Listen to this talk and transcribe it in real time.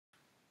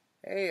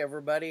Hey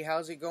everybody,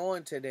 how's it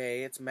going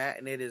today? It's Matt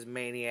and it is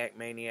Maniac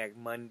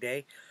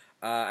Monday.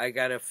 I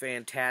got a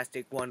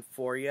fantastic one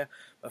for you.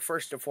 But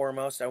first and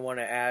foremost, I want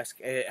to ask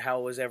how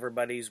was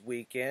everybody's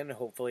weekend?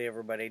 Hopefully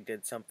everybody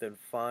did something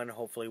fun.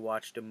 Hopefully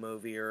watched a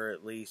movie or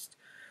at least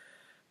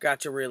got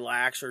to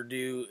relax or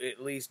do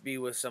at least be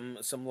with some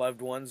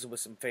loved ones, with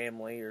some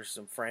family or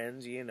some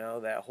friends,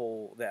 that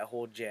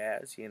whole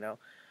jazz,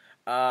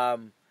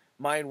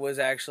 Mine was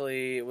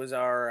actually, it was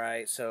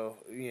alright, so,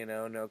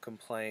 no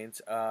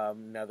complaints.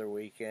 Another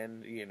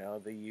weekend,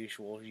 the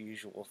usual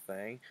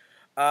thing.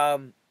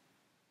 Um,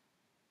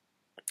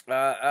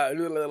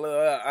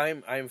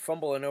 I'm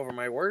fumbling over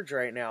my words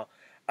right now.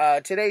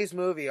 Today's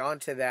movie,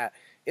 onto that,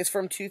 it's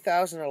from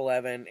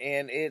 2011,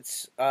 and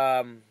it's,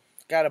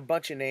 got a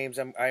bunch of names.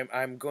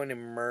 I'm going to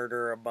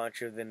murder a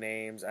bunch of the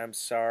names. I'm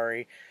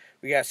sorry.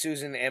 We got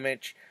Susan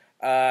Ermich,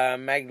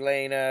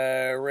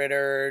 Magdalena,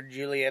 Ritter,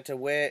 Julita,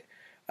 Witt,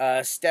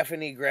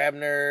 Stefanie,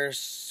 Grabner,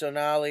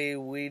 Sonali,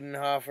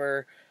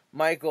 Wiedenhofer,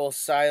 Michael,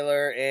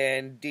 Siller,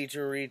 and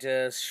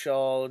Dieter-Rita,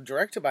 Scholl,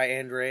 directed by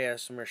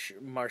Andreas,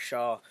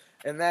 Marschall,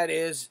 and that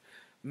is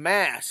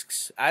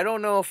Masks. I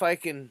don't know if I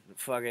can.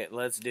 Fuck it,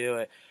 let's do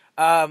it.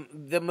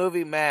 The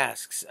movie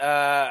Masks.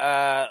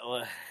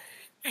 I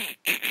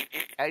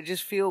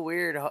just feel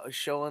weird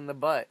showing the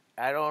butt.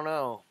 I don't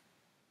know.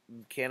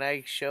 Can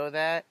I show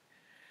that?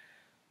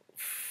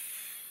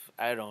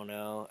 I don't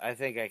know. I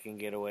think I can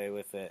get away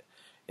with it.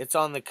 It's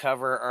on the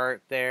cover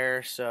art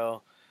there,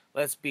 so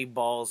let's be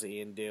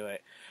ballsy and do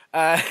it.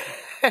 Uh,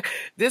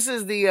 this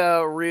is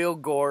the real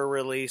gore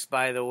release,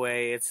 by the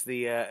way. It's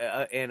the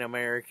an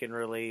American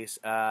release.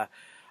 I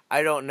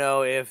don't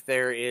know if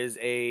there is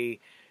a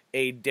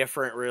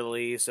different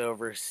release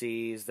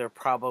overseas. There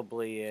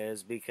probably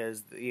is,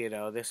 because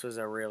this was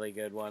a really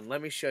good one.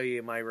 Let me show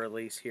you my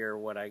release here,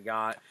 what I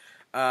got.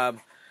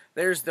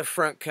 There's the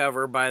front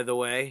cover, by the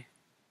way.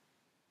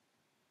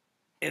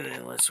 And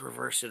then let's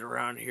reverse it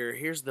around here.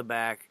 Here's the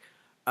back.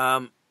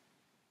 Special.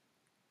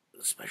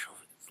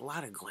 It's a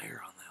lot of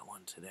glare on that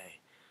one today.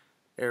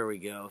 There we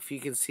go. If you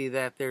can see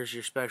that, there's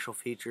your special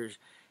features.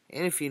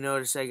 And if you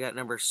notice, I got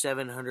number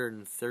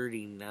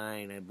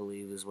 739, I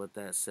believe is what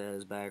that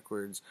says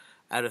backwards,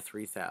 out of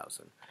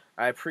 3,000.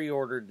 I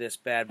pre-ordered this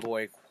bad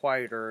boy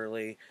quite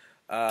early.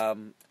 I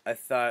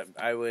thought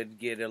I would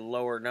get a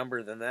lower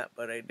number than that,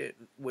 but I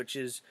didn't, which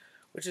is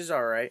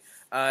all right.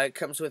 It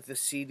comes with the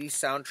CD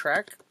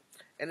soundtrack.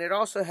 And it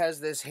also has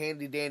this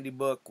handy-dandy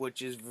book,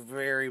 which is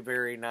very,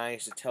 very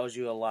nice. It tells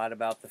you a lot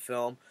about the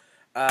film.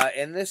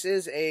 And this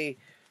is a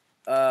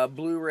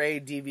Blu-ray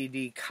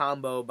DVD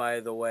combo,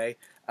 by the way.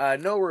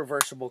 No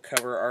reversible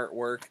cover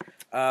artwork.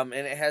 And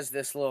it has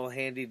this little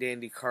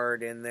handy-dandy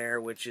card in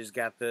there, which has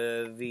got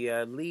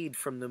the lead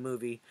from the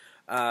movie.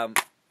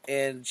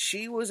 And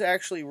she was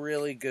actually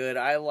really good.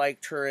 I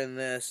liked her in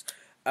this.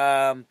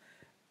 A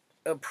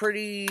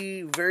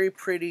very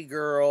pretty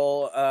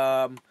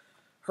girl.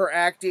 Her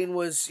acting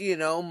was,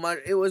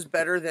 it was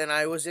better than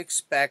I was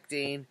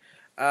expecting.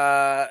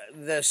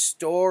 The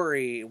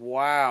story,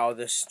 wow,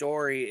 the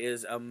story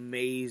is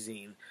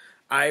amazing.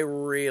 I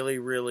really,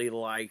 really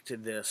liked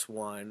this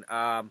one.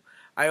 I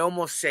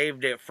almost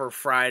saved it for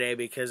Friday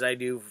because I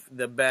do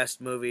the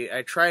best movie.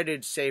 I tried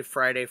to save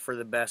Friday for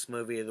the best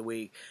movie of the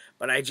week,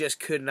 but I just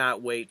could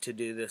not wait to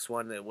do this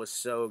one that was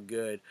so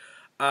good.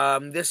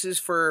 This is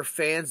for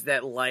fans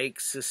that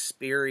like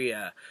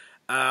Suspiria.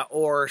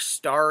 Or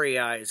Starry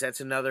Eyes,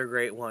 that's another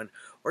great one.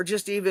 Or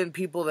just even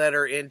people that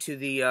are into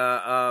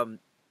the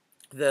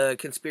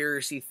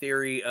conspiracy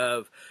theory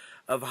of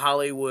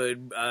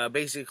Hollywood,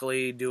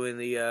 basically doing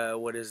the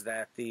what is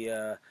that,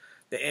 the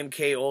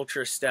MK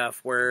Ultra stuff,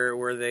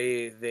 where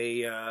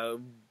they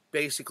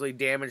basically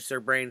damage their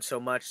brain so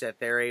much that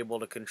they're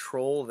able to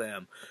control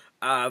them.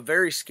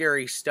 Very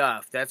scary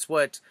stuff. That's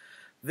what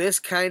this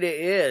kind of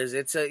is.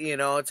 It's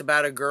it's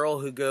about a girl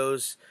who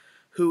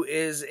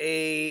is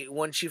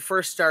when she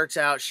first starts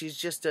out, she's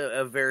just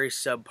a very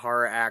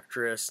subpar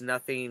actress.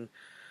 Nothing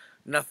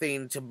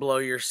to blow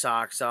your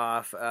socks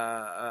off.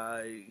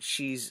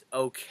 She's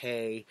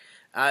okay.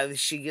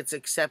 She gets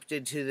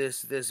accepted to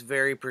this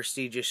very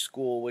prestigious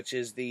school, which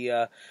is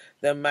the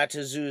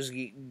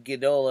Matteusz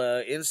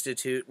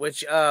Gdula-Institute,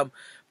 which,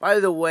 by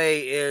the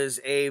way, is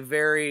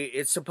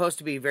it's supposed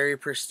to be very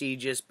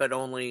prestigious, but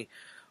only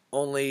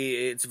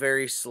it's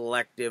very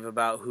selective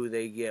about who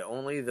they get.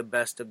 Only the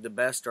best of the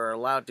best are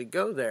allowed to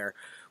go there,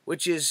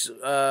 which is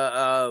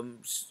kind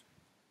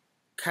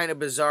of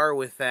bizarre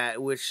with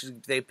that, which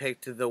they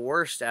picked the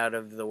worst out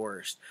of the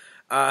worst.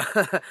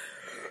 But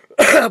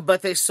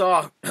they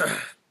saw,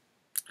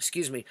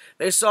 excuse me,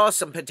 they saw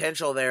some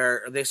potential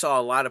there. They saw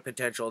a lot of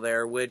potential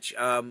there, which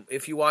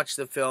if you watch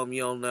the film,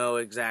 you'll know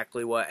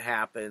exactly what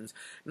happens.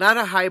 Not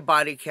a high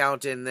body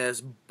count in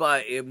this,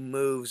 but it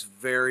moves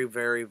very,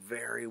 very,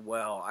 very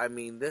well. I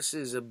mean, this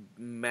is a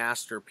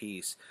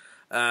masterpiece.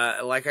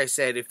 Like I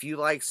said, if you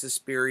like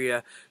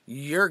Suspiria,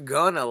 you're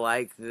gonna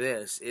like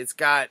this. It's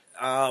got,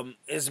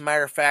 as a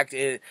matter of fact,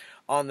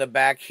 on the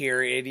back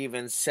here, it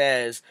even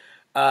says,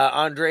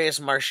 Andreas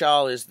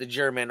Marschall is the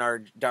German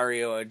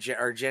Dario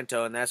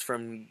Argento, and that's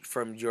from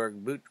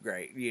Jörg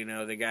Buttgereit, you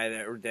know, the guy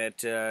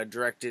that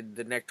directed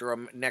the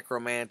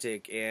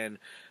Necromantic and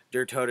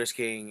Der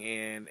Todesking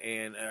and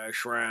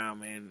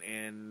Schramm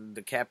and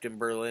the Captain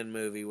Berlin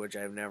movie, which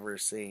I've never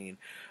seen.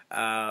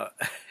 Uh,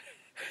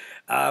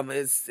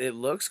 it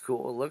looks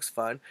cool. It looks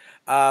fun.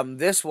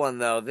 This one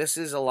though, this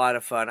is a lot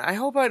of fun. I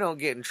hope I don't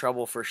get in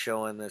trouble for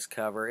showing this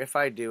cover. If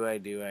I do, I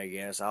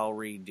guess I'll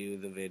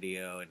redo the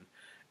video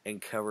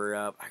and cover it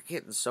up. I'm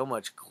getting so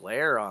much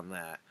glare on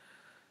that.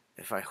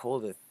 If I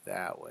hold it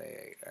that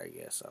way, I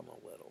guess I'm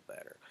a little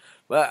better.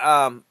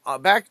 But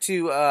back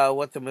to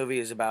what the movie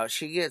is about.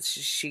 She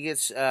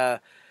gets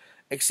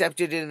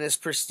accepted in this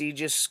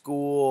prestigious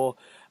school.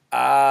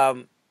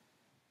 Immediately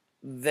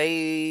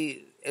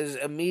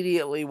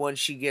when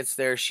she gets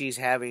there, she's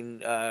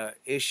having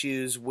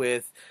issues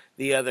with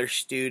the other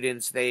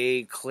students.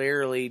 They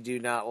clearly do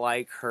not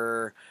like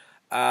her.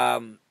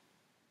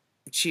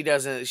 She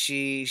doesn't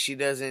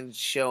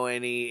show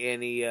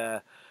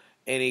any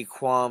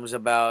qualms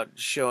about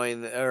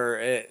showing or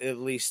at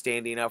least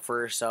standing up for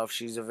herself.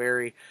 She's a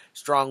very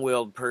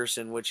strong-willed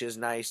person, which is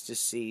nice to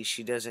see.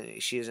 She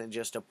isn't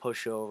just a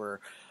pushover.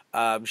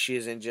 She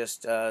isn't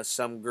just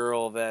some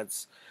girl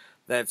that's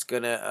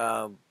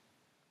gonna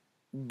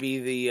be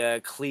the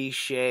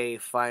cliche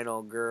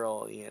final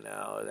girl, you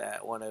know,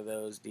 that one of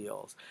those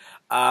deals.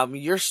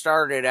 You're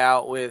started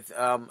out with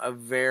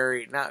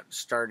not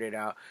started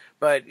out,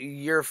 but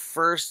your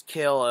first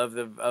kill of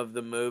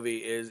the movie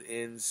is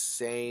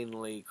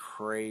insanely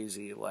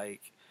crazy.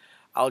 Like,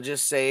 I'll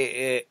just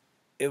say it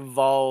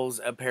involves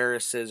a pair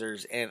of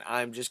scissors, and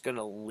I'm just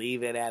gonna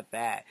leave it at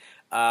that.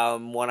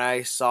 When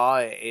I saw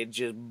it, it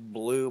just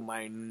blew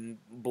my mind,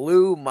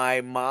 blew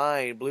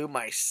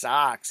my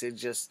socks.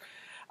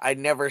 I'd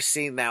never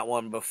seen that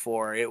one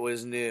before. It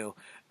was new.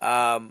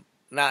 I've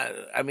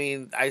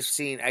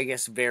seen, I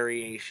guess,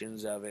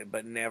 variations of it,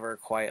 but never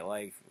quite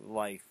like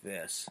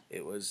this.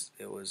 It was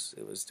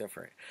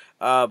different.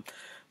 I'm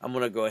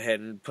gonna go ahead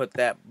and put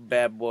that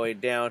bad boy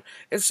down.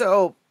 And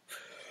so,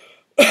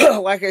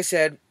 like I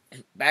said,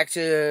 back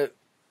to,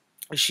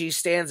 she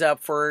stands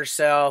up for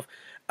herself.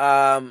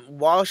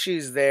 While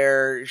she's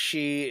there,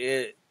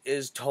 she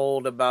is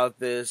told about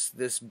this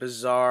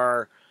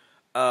bizarre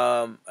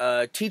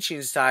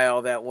teaching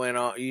style that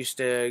used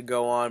to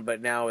go on,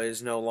 but now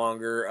is no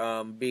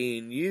longer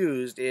being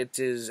used. It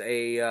is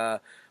a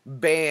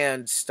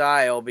banned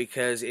style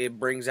because it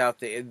brings out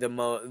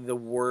the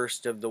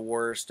worst of the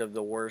worst of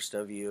the worst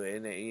of you,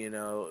 and you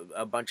know,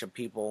 a bunch of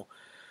people.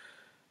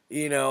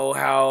 You know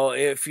how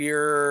if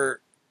you're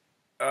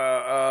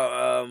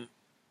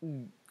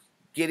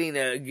getting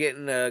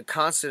a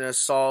constant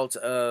assault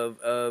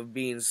of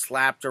being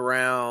slapped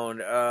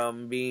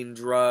around, being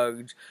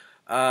drugged,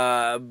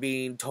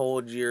 being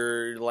told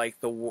you're like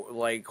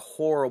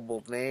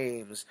horrible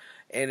names,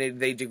 and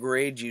they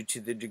degrade you to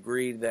the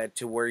degree that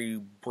to where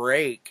you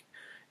break,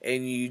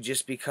 and you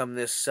just become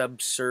this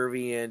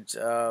subservient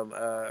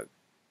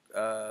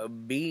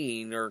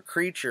being or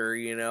creature.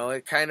 You know,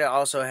 it kind of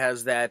also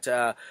has that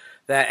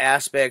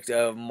aspect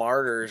of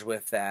Martyrs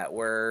with that,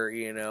 where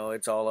you know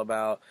it's all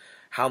about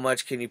how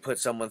much can you put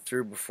someone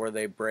through before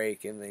they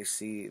break, and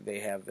they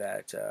have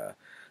that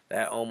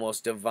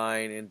almost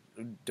divine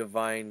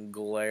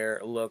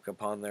glare look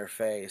upon their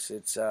face.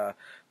 It's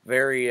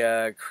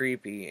very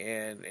creepy,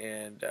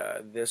 and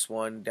this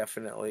one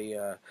definitely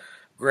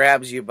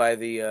grabs you by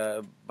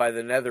the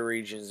nether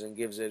regions and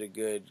gives it a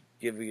good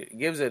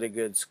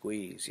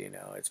squeeze. You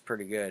know, it's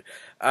pretty good.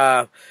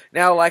 Now,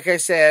 like I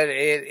said,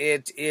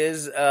 it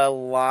is a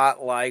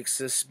lot like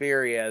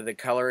Suspiria. The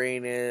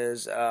coloring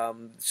is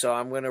so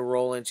I'm going to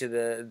roll into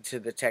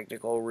the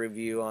technical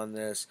review on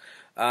this.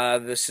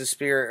 The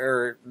Suspiria,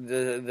 or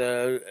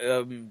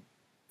the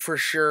for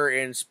sure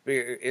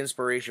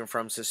inspiration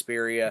from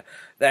Suspiria,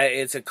 that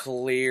it's a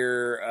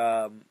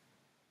clear.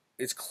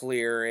 It's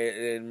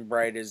clear and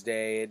bright as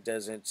day.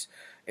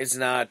 It's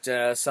not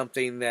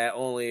something that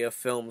only a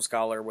film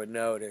scholar would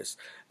notice.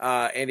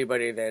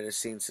 Anybody that has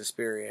seen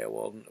Suspiria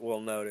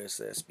will notice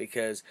this,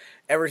 because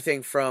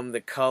everything from the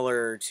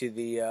color to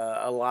the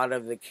a lot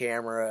of the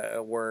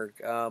camera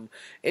work, and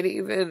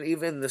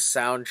even the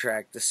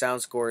soundtrack, the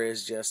sound score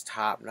is just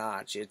top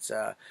notch. It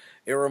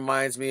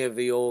reminds me of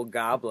the old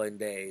Goblin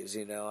days.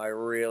 You know, I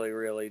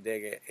really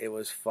dig it. It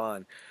was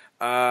fun.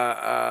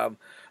 Now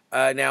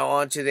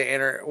on to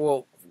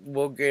the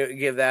we'll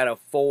give that a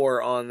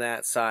 4 on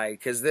that side,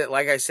 because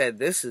like I said,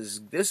 this is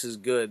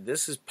good.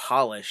 This is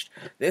polished.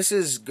 This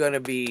is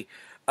gonna be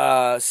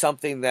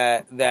something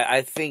that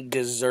I think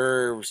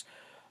deserves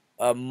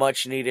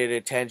much needed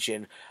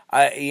attention.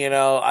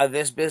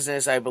 This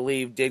business, I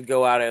believe, did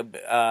go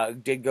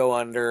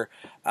under.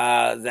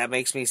 That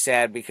makes me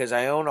sad, because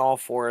I own all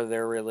 4 of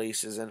their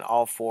releases, and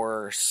all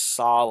 4 are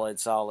solid.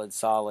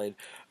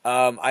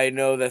 I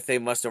know that they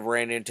must have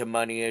ran into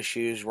money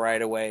issues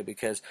right away,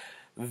 because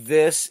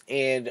this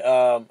and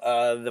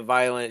the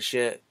violent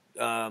shit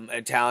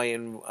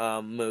Italian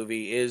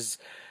movie is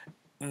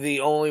the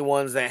only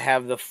ones that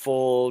have the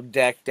full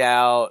decked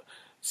out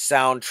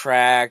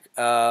soundtrack,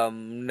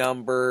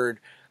 numbered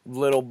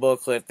little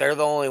booklet. They're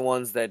the only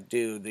ones that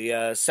do.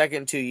 The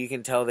second two, you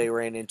can tell they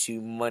ran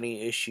into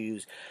money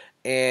issues,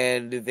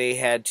 and they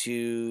had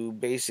to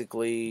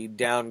basically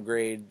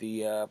downgrade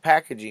the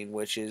packaging,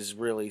 which is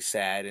really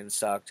sad and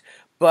sucked.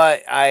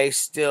 But I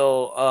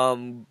still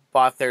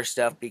bought their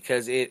stuff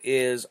because it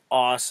is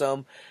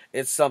awesome.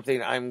 It's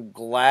something I'm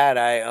glad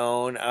I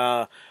own.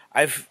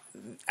 I've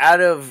out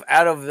of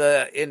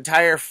the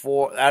entire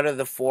four, out of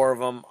the four of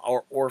them,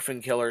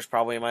 Orphan Killer is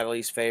probably my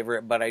least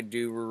favorite, but I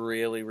do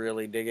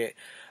really dig it.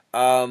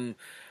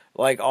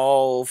 Like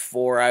all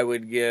four, I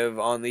would give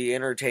on the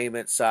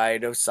entertainment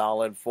side of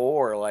solid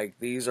four. Like,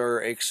 these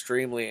are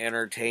extremely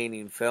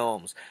entertaining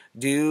films.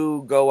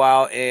 Do go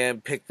out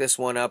and pick this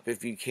one up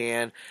if you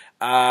can.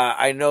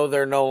 I know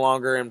they're no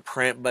longer in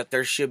print, but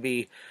there should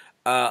be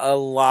a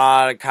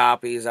lot of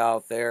copies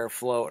out there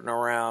floating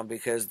around,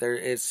 because there,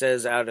 it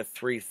says out of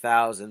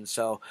 3,000,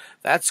 so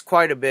that's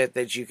quite a bit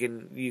that you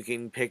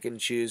can pick and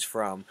choose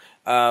from.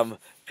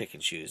 Pick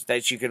and choose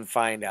that you can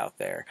find out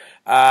there.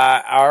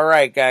 All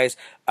right, guys.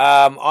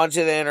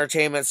 Onto the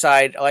entertainment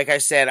side. Like I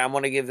said, I'm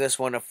going to give this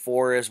one a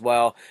 4 as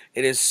well.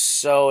 It is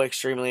so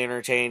extremely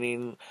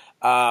entertaining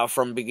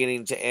from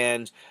beginning to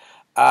end.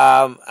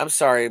 I'm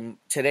sorry.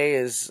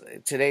 Today's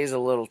a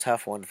little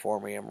tough one for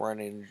me. I'm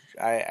running.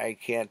 I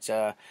can't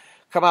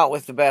come out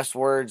with the best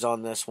words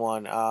on this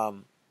one.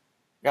 Got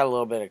a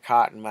little bit of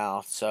cotton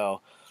mouth,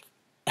 so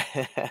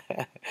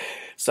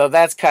so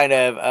that's kind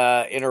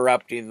of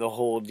interrupting the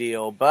whole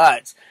deal.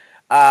 But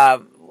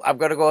I'm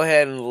gonna go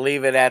ahead and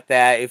leave it at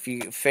that. If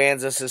you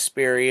fans of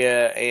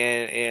Suspiria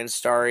and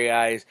Starry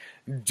Eyes,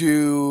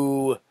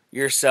 do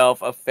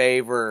yourself a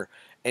favor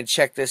and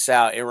check this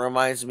out. It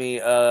reminds me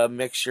a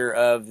mixture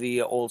of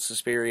the old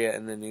Suspiria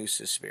and the new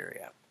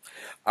Suspiria.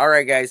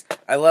 Alright, guys.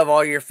 I love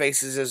all your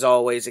faces as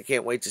always. I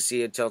can't wait to see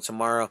you until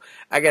tomorrow.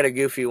 I got a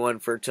goofy one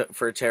for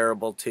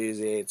Terrible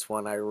Tuesday. It's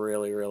one I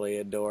really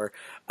adore.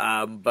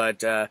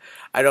 But I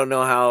don't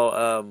know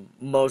how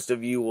most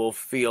of you will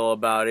feel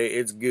about it.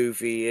 It's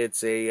goofy.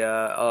 It's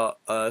a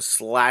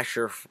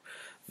slasher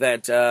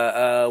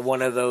that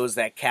one of those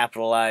that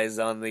capitalized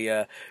on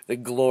the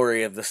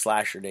glory of the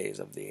slasher days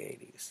of the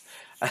 80s.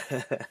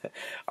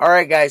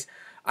 Alright, guys.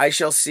 I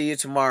shall see you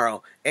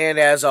tomorrow. And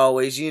as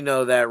always, you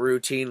know that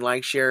routine.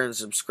 Like, share, and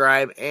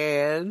subscribe.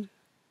 And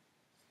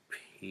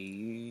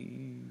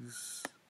peace.